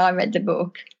fantastic, when I read the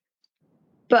book.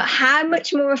 But how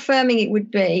much more affirming it would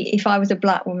be if I was a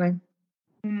black woman.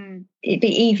 It'd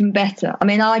be even better. I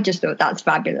mean, I just thought that's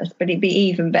fabulous, but it'd be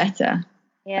even better.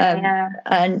 Yeah.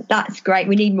 And that's great.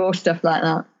 We need more stuff like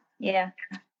that. Yeah,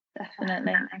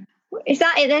 definitely. Is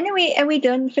that it then? Are we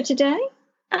done for today?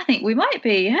 I think we might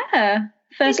be, yeah.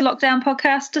 First lockdown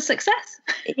podcast to success.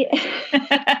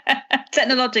 Yeah.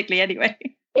 Technologically, anyway.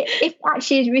 If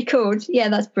actually it records, yeah,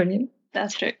 that's brilliant.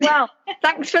 That's true. Well,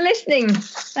 thanks for listening.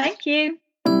 Thank you.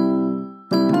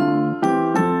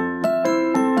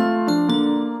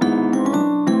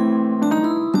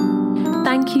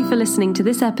 Thank you for listening to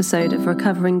this episode of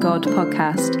Recovering God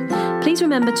podcast. Please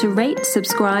remember to rate,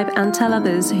 subscribe, and tell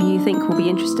others who you think will be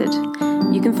interested.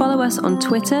 You can follow us on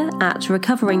Twitter at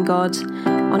Recovering God,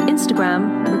 on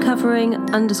Instagram,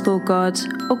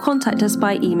 recovering_God, or contact us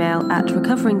by email at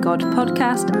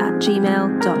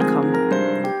recoveringgodpodcast@gmail.com.